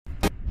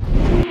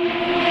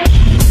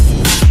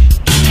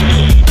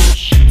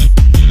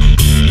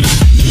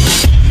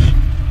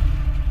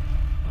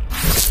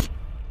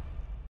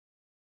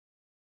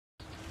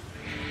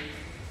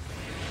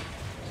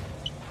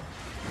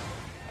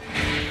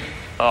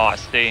Oh, I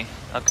see.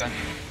 Okay.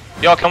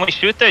 Yo, can we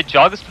shoot their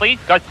jugs, please?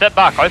 Guys, step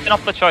back. Open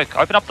up the choke.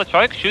 Open up the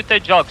choke. Shoot their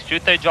jugs.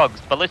 Shoot their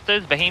jugs.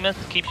 Ballistas, behemoths,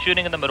 keep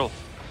shooting in the middle.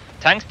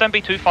 Tanks, don't be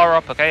too far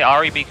up, okay?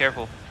 Ari, be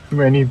careful. Too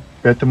many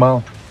better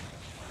mount.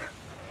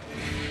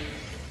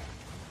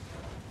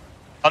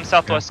 Come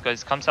southwest,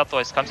 guys. Come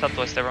southwest. Come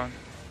southwest, everyone.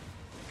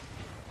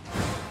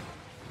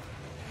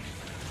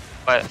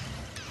 Wait.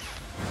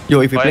 Yo,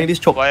 if you're playing this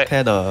choke, wait.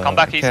 care the Come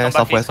back east, care come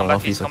back southwest east, or come back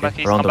northeast, east, come back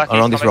okay? east, Around, come back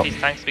around east, this come rock. back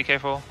east. Tanks, be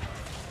careful.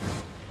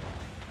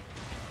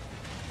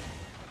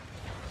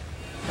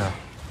 Yeah.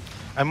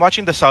 I'm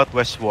watching the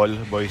southwest wall,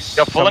 boys.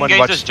 Yo, full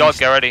engage this jog,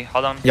 get ready.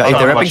 Hold on. Yeah, Hold if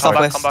they're on. rapping Come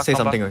back, southwest, come back, say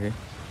come something, back. okay?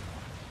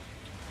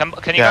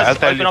 Can you guys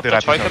open up the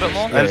choke a bit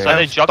more? Yeah, So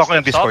the jog talking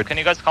on steps up. Discord. Can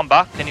you guys come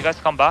back? Can you guys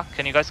come back?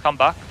 Can you guys come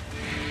back?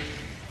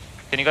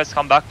 Can you guys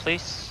come back,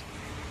 please?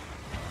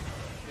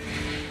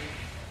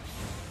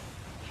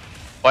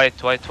 Wait.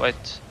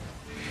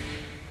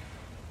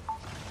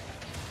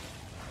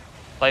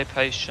 Play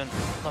patient.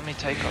 Let me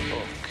take a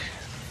look.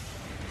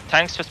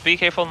 Tanks, just be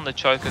careful on the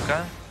choke,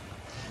 okay?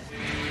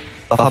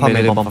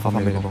 Melee bomb.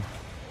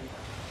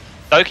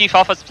 Doki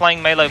Fafa's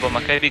playing melee bomb,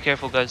 okay? Be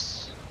careful,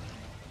 guys.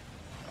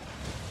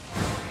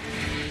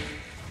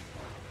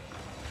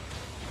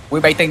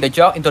 We baiting the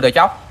jog into the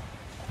jog.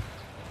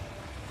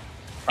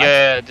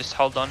 Yeah, just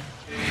hold on.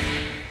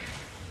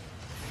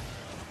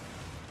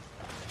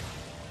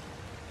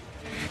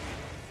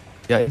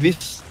 Yeah, if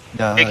this...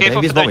 Yeah, Be careful if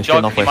for this bomb the is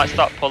straight jog, he might northwest.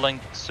 start pulling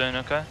soon,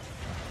 okay?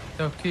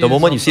 The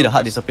moment you see the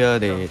hut disappear,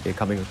 they're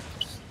coming.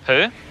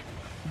 Who?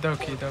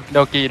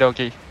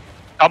 Doki.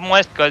 Come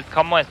west, guys.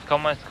 Come west.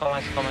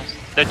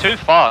 They're too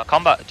far.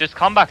 Come back. Just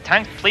come back.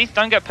 Tanks, please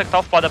don't get picked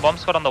off by the bomb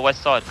squad on the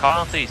west side. Come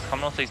northeast.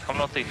 Come northeast.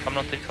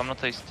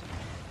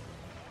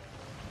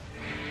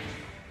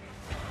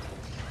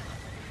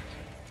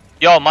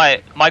 Yo,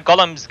 my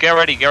golems, get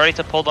ready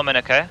to pull them in,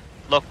 okay?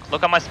 Look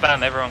at my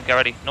spam, everyone, get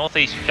ready.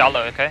 Northeast,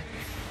 shallow, okay?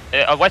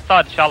 West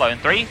side, shallow. In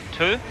 3,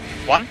 2,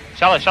 1.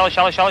 Shallow.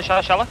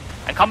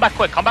 And come back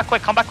quick.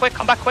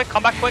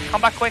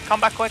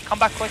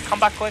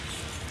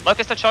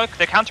 Locust the choke.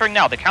 They're countering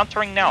now.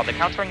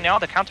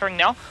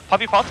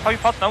 Puppy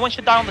pots. No one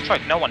should die on the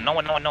choke. No one.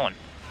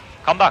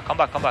 Come back.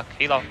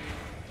 Heal up.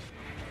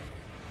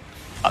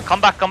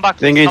 Come back,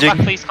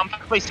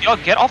 please. Yo,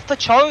 get off the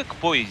choke,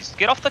 boys.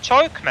 Get off the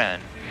choke,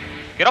 man.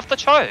 Get off the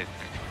choke.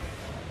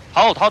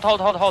 Hold.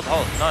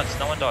 Nice,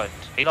 no one died.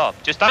 Heal up.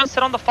 Just don't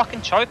sit on the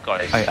fucking choke,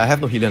 guys. I have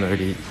no healing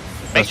already.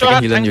 Make sure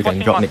that healing, you can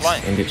tank's drop watching next. my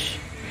flank. Engage.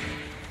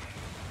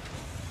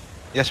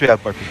 Yes, we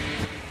have Puppy.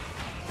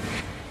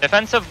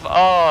 Defensive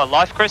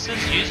life crisses,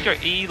 use your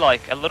E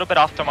like a little bit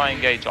after my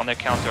engage on their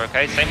counter,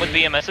 okay? Same with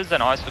BMSs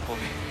and icicle.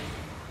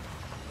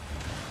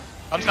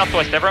 Come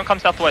southwest, everyone come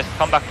southwest.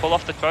 Come back, pull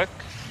off the choke.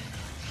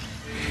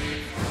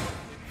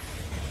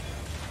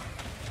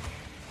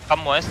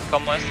 Come west.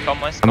 I'm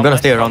gonna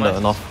stay around the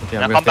north. Okay,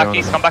 Now come back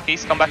east.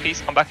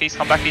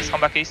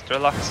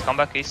 Relax, come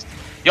back east.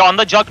 Yo, on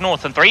the jug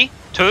north in 3,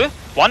 2,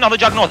 1. On the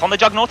jug north.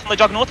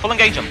 Full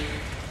engage him.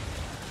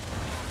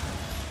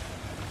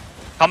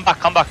 Come back.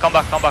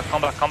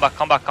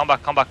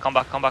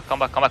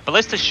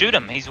 Ballista, shoot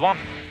him. He's one.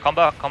 Come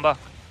back.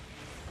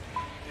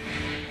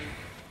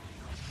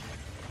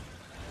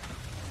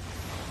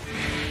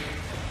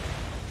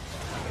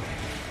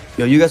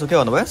 Yo, you guys okay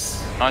on the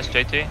west? Nice,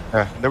 JT.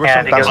 Yeah, there were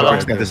some tanks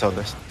in the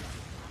southwest.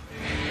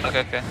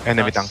 Okay.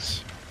 Enemy nice.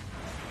 tanks.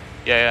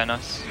 Yeah,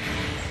 nice.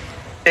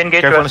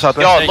 Engage careful on the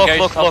southwest. Yo,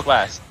 look.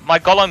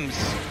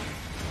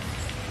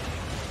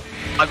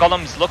 My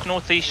golems, look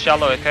northeast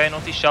shallow, okay?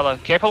 Northeast shallow.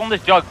 Careful on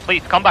this jug,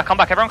 please. Come back.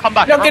 Everyone come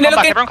back.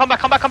 Everyone come back.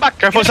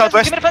 Careful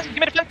southwest. Give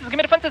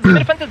me defenses.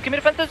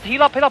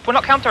 Heal up. We're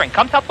not countering.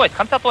 Come southwest.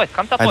 I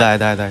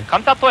die.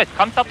 Come southwest.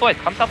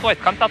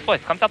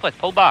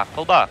 Pull back.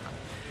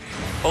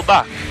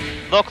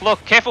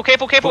 Look. Careful.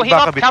 Heal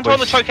up. Counter on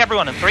the choke,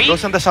 everyone. In 3,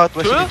 those on the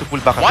southwest, 2, you need to pull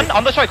back a 1. bit.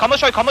 On the choke.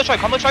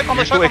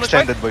 You're too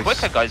extended, boys.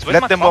 Quicker, guys. Where's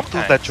Let my them flank walk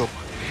through tanks? that choke.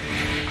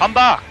 Come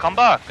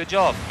back. Good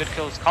job. Good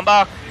kills. Come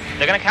back.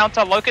 They're gonna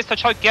counter. Locust to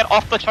choke. Get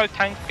off the choke,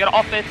 tank. Get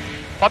off it.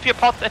 Pop your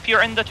pots if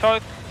you're in the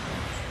choke.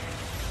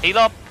 Heal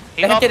up.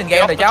 Get off the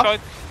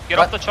choke. Get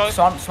off the choke.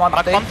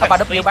 My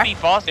contacts, please be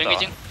faster. They're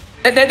engaging.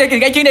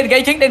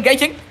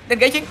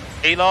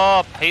 Heal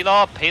up.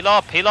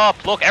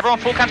 Look, everyone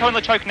full counter on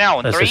the choke now.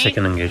 In That's 3, the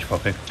second engage,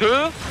 Poppy.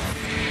 2,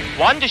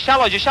 1. Just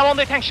shallow on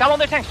their tanks. Shallow on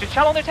their tanks.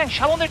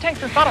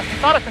 Inside us.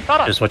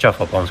 Just watch out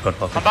for bomb squad,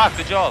 Poppy. Come back.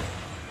 Good job.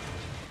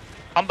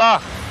 Come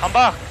back.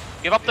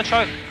 Give up the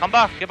choke. Come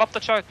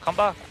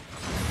back.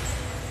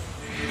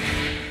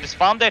 Just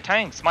farm their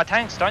tanks. My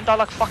tanks don't die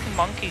like fucking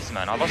monkeys,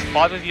 man. I lost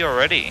 5 of you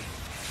already.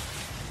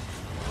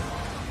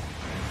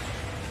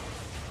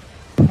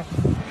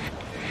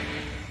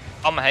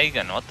 Tom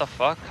Hagen, what the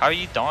fuck? How are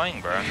you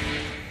dying, bro?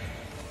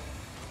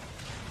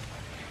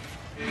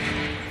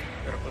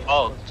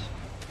 Hold.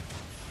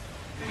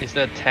 Is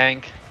that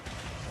tank?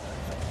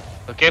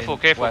 Careful.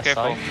 West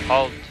side.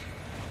 Hold.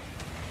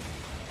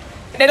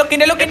 They're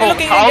looking. Hold.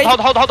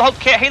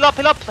 Heal up.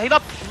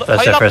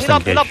 That's their first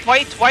engage.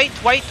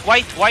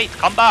 Wait.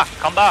 Come back.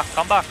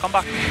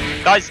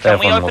 Guys, can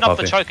we open up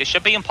the choke? It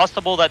should be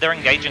impossible that they're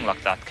engaging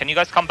like that. Can you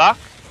guys come back?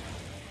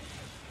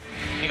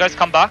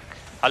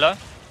 Hello?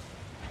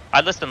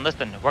 Listen.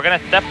 We're gonna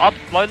step up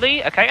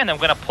slowly, okay, and then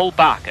we're gonna pull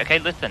back, okay?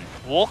 Listen.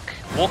 Walk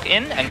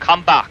in and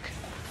come back.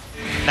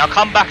 Now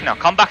come back now.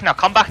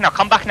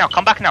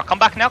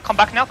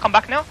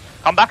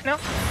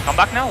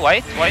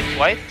 Wait.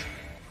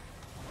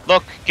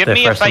 Look, give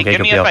me a fake.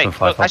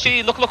 Look,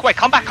 actually, look, wait.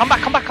 Come back.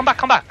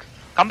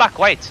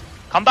 Wait.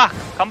 Come back.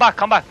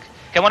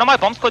 Okay, one of my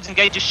bomb squads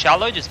engage just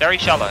shallow, just very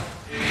shallow.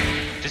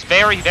 Just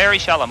very, very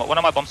shallow. One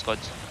of my bomb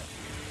squads.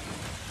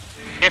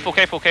 Careful.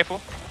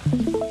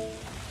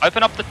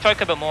 Open up the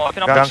choke a bit more.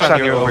 Gangshan,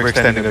 you're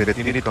overextending a bit.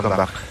 You need to come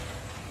back.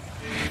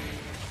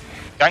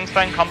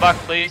 Gangshan, come back,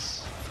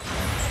 please.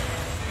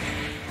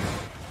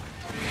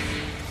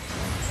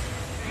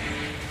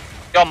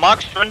 Yo,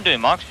 Mark Shundu,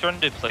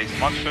 please.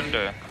 Mark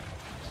Shundu.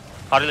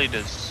 Party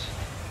leaders.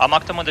 I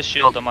marked him with a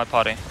shield on my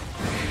party.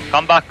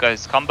 Come back,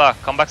 guys. Come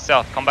back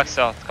south.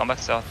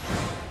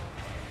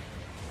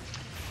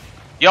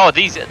 Yo,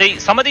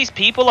 some of these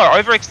people are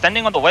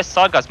overextending on the west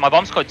side, guys. My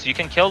bomb squads, you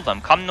can kill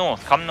them. Come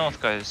north,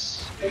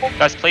 guys.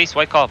 Guys, please,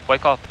 wake up.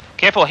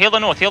 Careful, heal the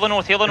north, heal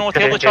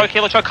the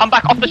choke. Come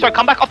back off the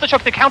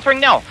choke. They're countering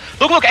now.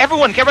 Look,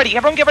 everyone get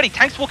ready.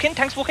 Tanks walk in,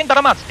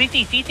 Daramat.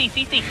 CT.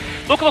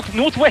 Look,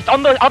 northwest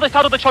on the other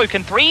side of the choke.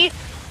 In 3,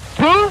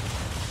 2,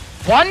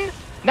 1.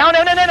 No.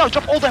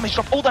 Drop all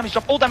damage now.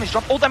 Drop all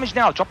damage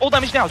now.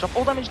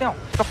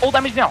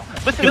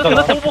 Listen.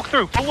 Full walk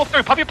through.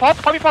 Pop your pots.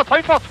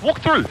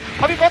 Walk through.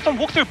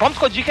 Bomb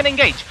squads, you can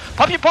engage.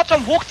 Pop your pots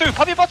and walk through.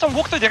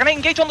 They're gonna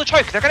engage on the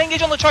choke.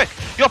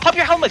 Yo, pop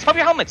your helmets.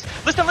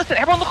 Listen.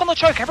 Everyone look on the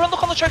choke.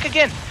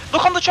 Again.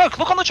 Look on the choke.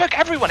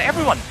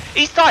 Everyone.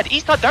 East side.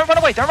 Don't run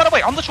away.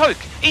 On the choke.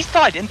 East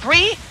side. In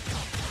 3,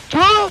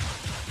 2,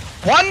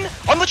 1.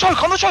 On the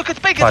choke. It's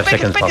big. On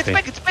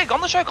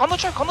the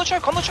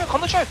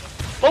choke.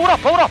 Blow it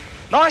up.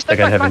 Nice.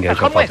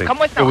 Come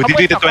west now. We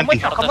did the 20.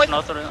 Come west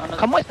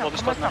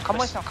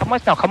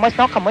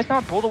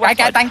now. Pull the west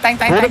side.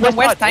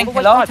 Tank.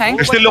 Hello, tank.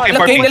 They're still looking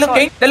for me.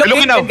 They're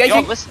looking now. Yo,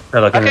 listen.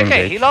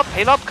 Okay, heal up.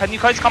 Can you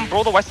guys come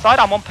brawl the west side?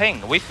 I'm on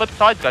ping. We flip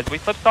sides, guys. We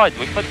flip sides.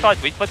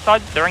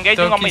 They're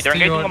engaging on me.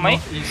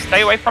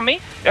 Stay away from me.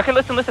 Okay,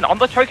 listen. On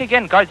the choke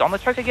again, guys. Come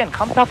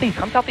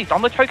southeast.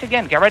 On the choke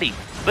again. Get ready.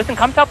 Listen,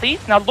 come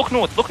southeast. Now look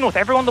north.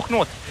 Everyone look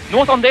north.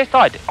 North on their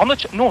side. On the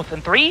north.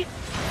 In 3,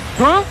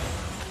 2,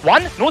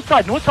 1. North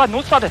side.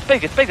 It's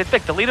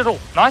big. Delete it all.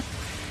 Nice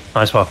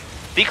Nice.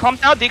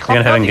 Declump now. You're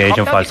gonna have engage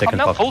in 5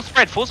 seconds.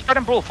 Full spread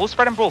and brawl,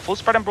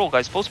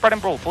 guys. Full spread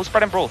and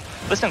brawl.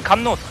 Listen,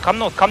 come north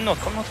and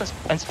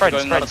spread.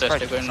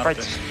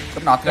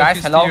 Good north,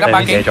 guys. Hello, come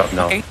back in.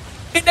 Okay.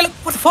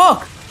 What the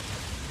fuck?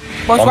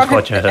 Bomb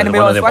squad, enemy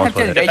one of the bomb bomb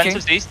squad squad. engaging.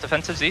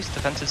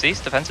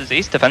 Defensives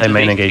east. They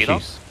main engage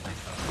east.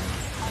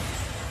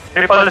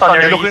 Careful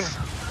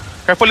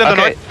in the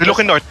north. They're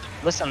looking north.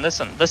 Listen.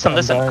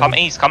 Come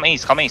east.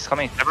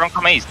 Everyone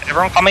come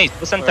east.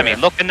 Listen to me.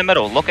 Look in the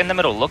middle. Look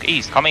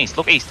east. Come east.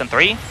 Look east. In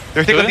 3,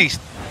 They're taking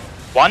east.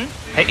 1.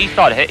 Hit east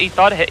side.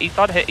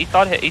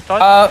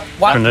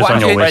 One on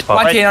your west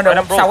spot. on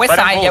the southwest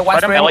side. Yeah, one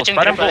Turn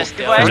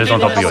this on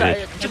top of your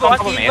head.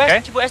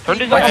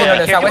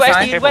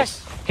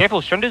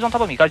 Careful, Shundu's on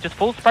top of me, guys. Just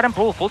full spread and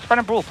brawl.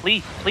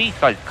 Please,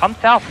 guys. Come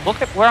south.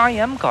 Look at where I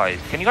am, guys.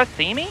 Can you guys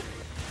see me?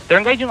 They're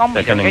engaging on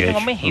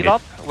me. Heal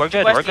up. We're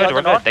good.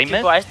 They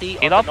miss.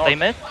 Heal up. They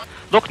miss.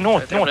 Look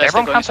north.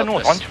 Everyone come to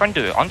north. On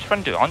Shundu. On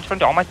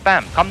my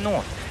spam. Come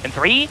north. In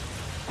 3,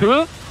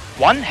 2,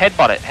 1.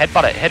 Headbutt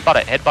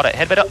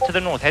it up to the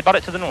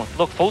north.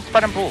 Look, full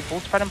spread and brawl.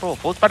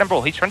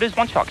 He's Shundu's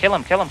one shot. Kill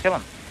him.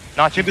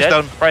 Nice, he's dead.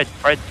 Down. Spread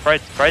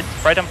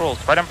and brawl.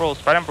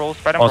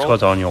 All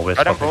squads are on your west.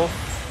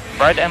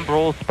 Spread and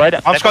brawl.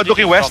 I'm squad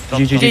looking west.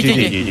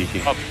 GG.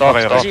 Stop.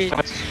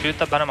 Shoot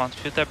their banner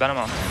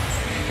mount.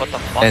 What the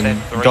fuck?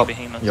 And Three drop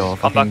behemoths. your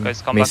Come back, fucking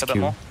guys. Come mace back a bit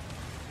Q. more.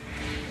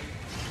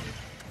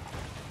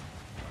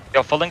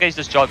 Yo, full engage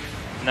this jog.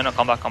 No,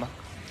 come back.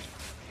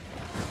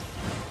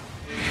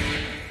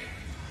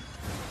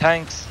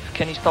 Tanks,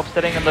 can you stop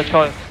sitting in the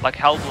choke like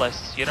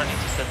helpless? You don't need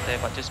to sit there,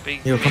 but just be.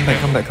 Yo, come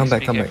back.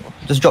 careful.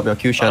 Just drop your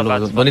Q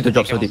shallow. Don't need to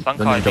drop so deep.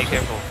 Sunkai, be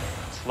careful.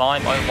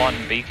 Slime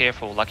 01, be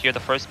careful. Like you're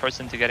the first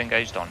person to get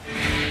engaged on.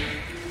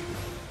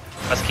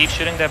 Let's keep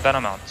shooting their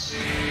banner mounts.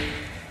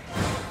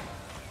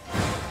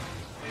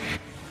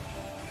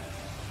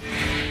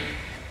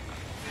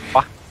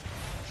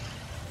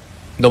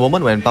 The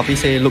moment when Papi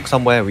say look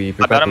somewhere, we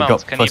prepare to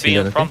drop can you first be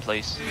million, in front, okay?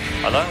 please?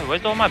 Hello,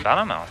 where's all my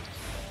banner mounts?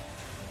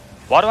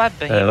 Why do I have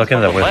behemoths look in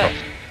on the the west.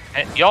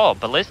 left? Yo,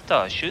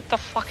 Ballista, shoot the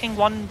fucking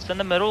ones in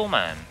the middle,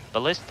 man.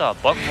 Ballista,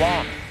 buck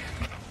one.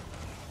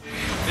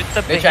 Shoot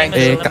the behemoths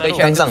in the middle.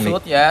 Kang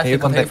Sang, Yeah, can you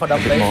come back for a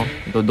bit more?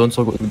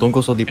 Don't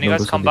go so deep. Can you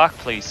guys come back,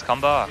 please?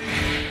 Come back.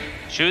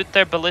 Shoot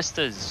their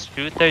ballistas,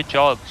 shoot their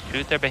jogs,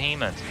 shoot their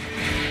behemoths.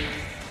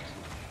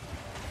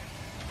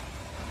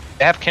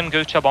 They have Kim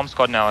Gucha bomb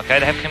squad now, okay?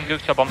 They have Kim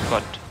Gucha bomb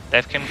squad. They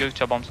have Kim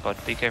Gucha bomb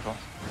squad. Be careful.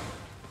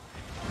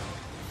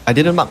 I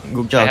didn't mark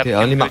Gukja, okay?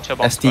 I only marked Kim Gucha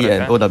bomb ST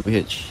squad, and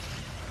okay?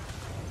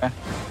 OWH.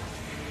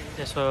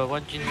 There's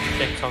one Jin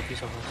tank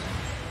southeast of us.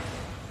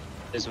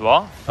 Is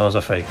what? That was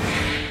a fake.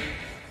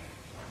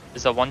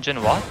 Is a one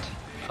Jin what?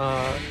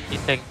 Jin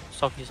tank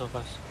southeast of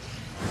us.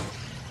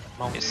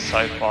 Mount. It's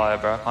so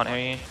quiet, bro. I can't hear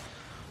you.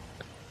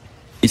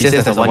 He says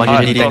there's a one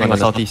Alright, unit go on the on.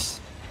 southeast.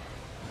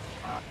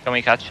 Can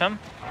we catch him?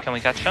 Can we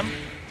catch him?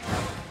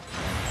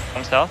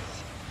 Come south.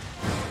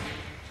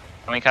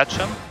 Can we catch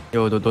him?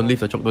 Yo, don't leave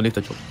the choke, don't leave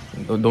the choke.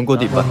 Don't go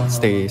deep, but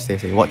stay.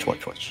 Watch.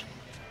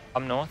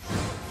 Come north.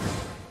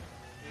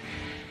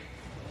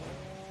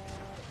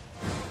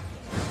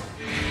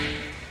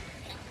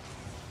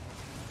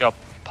 Yo,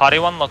 party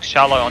one looks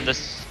shallow on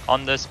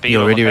this beat.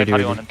 Yo, ready.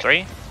 Party one in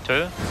 3, 2,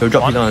 Yo,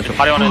 drop 1. healer on the choke.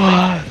 Party one in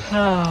 3.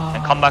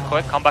 And come back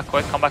quick. Come back.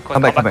 Come back.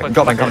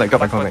 Drop and come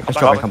back. Just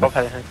drop and come back.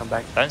 Come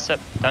back. Don't sit.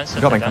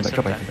 Drop and don't come sit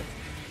back. there.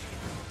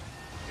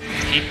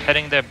 Keep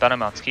hitting their banner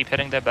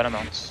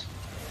mounts.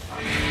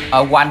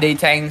 One D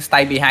tank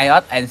stay behind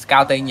us and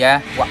scouting, yeah.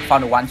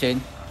 Found the one Jin.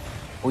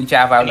 Ultra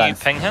Can you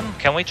violence. ping him?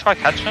 Can we try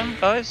catch him,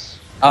 guys?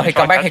 Oh, he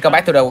come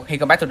back to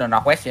the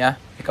northwest, yeah.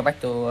 He come back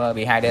to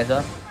behind there,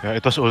 sir. Yeah,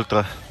 it was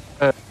ultra.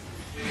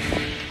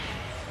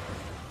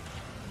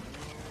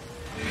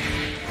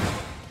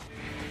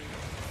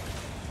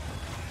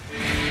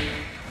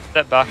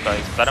 Step back,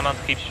 guys. Banner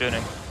mounts keep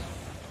shooting.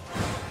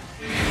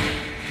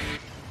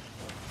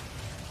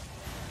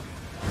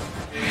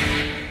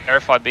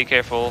 Terrified, be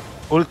careful.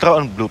 Ultra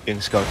on blue ping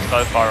scouting.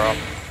 So far up.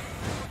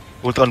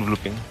 Ultra on blue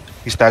ping.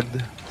 He's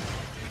tagged.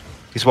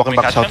 He's walking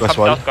Can we back catch him? southwest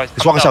Come wall. south, guys.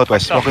 He's Come walking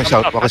southwest. come Walking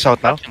come south. Walking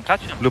south now.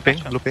 Catch him. Blue ping.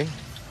 catch him. Blue ping.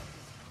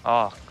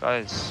 Oh,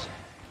 guys.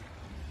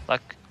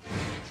 Like,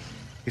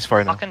 He's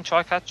far now. fucking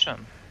try catch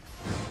him.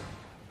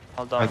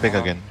 Hold on. I'll ping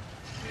hold on. again.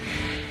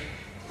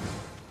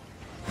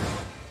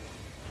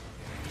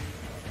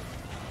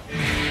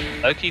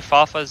 Loki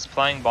Fafa's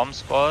playing bomb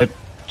squad. Yep.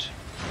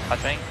 I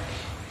think.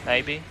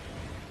 Maybe.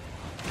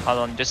 Hold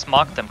on, just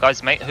mark them.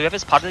 Guys, mate,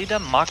 whoever's party leader,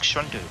 mark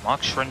Shrindu.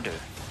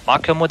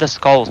 Mark him with the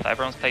skulls so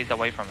everyone stays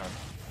away from him.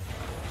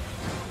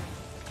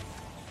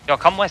 Yo,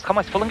 come west.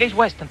 Full engage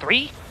west in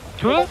 3,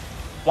 2,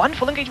 1.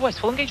 Full engage west.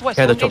 Carry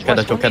the choke.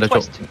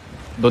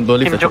 Don't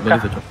leave the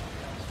choke.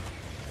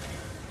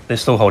 They're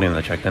still holding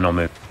the check. They're not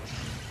moving.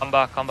 Come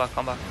back.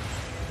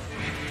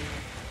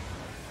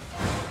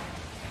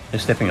 They're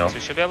stepping up. So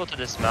we should be able to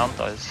dismount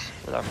those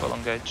with our full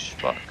engage.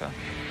 But okay.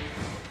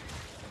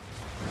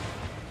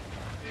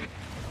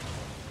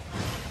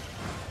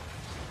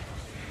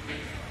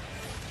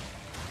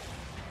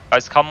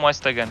 Guys, come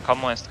west again.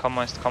 Come west.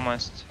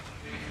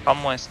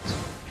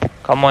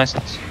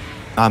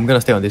 I'm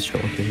gonna stay on this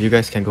choke. Okay, you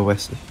guys can go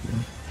west.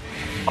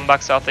 Come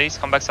back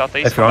southeast.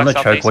 If you're on the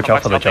choke, watch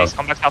out for the choke.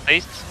 Come back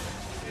southeast.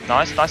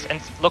 Nice.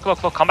 And look.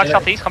 Come back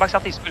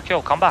southeast. Good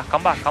kill. Come back.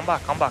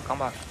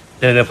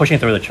 They're pushing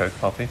through the choke,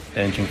 Poppy.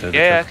 They're inching through the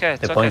Yeah, choke. okay. It's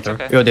They're okay. pulling It's through.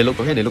 okay. Yo, they look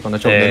okay. They look on the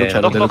choke. Yeah, They look yeah.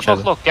 shallow. They look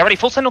shallow. Look. Get ready.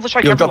 Full send of the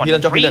choke. Yo, drop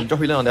everyone.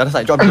 healer on the other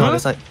side. Drop healer on the other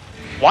side.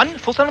 1.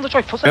 Full send of the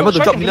choke. Remember to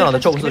drop Give me healer on the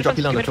choke, defenses, also drop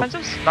healer on the give me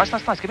choke. defenses.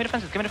 Nice. Give me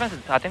defenses.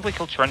 I think we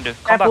killed Shrindu.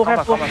 Come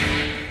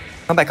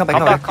back. Come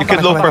back. You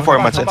can low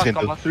performance and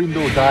Sintu.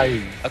 Shrindu die.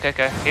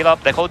 Okay. Heal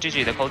up. They call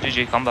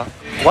GG. Come back.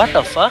 What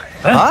the fuck?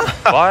 Huh?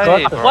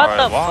 Why? What bro?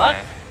 the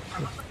Why?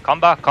 Come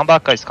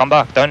back, guys. Come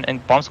back. Don't in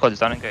bomb squads.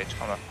 Don't engage.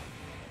 Come back.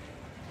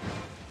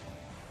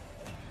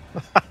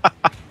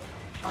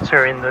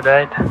 Surrender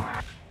died.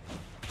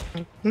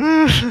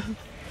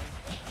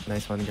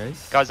 Nice one,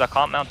 guys. Guys, I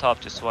can't mount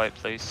up. Just wait,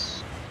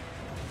 please.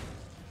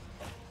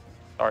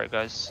 Sorry,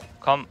 guys.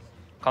 Come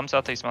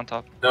southeast, mount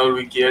up. Now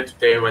we gear to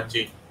pay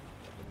 1G.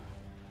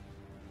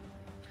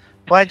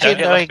 Don't get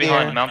left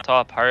behind. Mount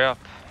up. Hurry up.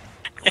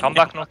 Come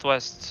back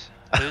northwest.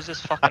 Who's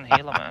this fucking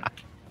healer, man?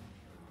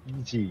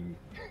 GG.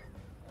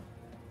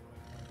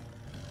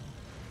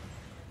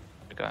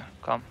 Okay,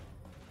 come.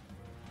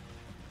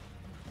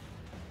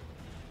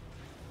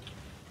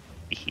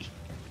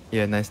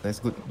 Yeah, nice.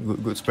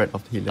 Good spread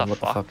of the healer. The What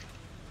the fuck? fuck?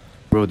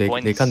 Bro, they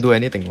Points. can't do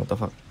anything. What the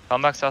fuck?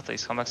 Come back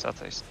southeast.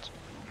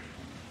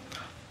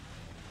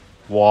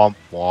 Womp.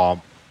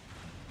 Womp.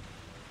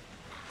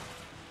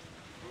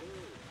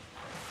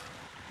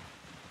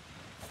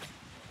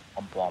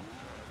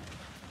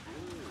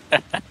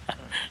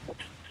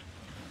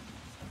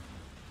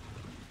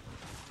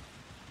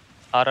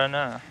 I don't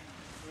know.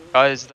 Guys,